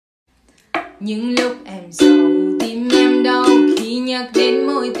những lúc em sầu tim em đau khi nhắc đến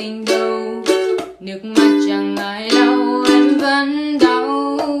mối tình đầu. Nước mắt chẳng ai lau em vẫn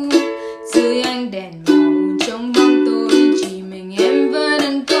đau dưới ánh đèn màu trong bóng tối, chỉ mình em vẫn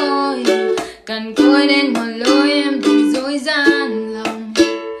đơn côi cằn cỗi đến một lối em từng dối gian lòng.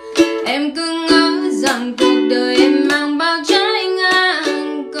 Em cứ ngỡ rằng cuộc đời em mang bao trái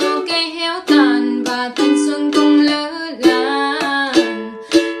ngang, có cây héo tàn và thanh xuân cũng lỡ làng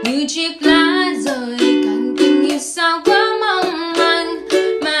như chiếc lá rơi cành tình yêu sao quá mong manh,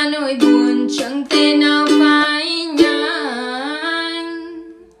 mà nỗi buồn chẳng thể nào phai nhanh.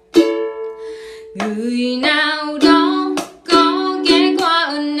 Người nào đó có ghé qua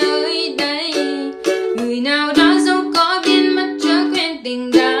ở nơi đây, người nào đó dẫu có biến mất chớ quên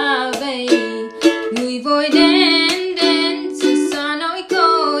tình đã về, người vội đến sự xóa nỗi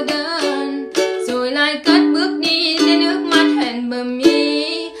cô đơn, rồi lại cất bước đi để nước mắt hẹn bờ mi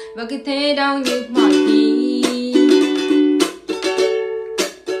và cứ thế đau nhức mỏi khi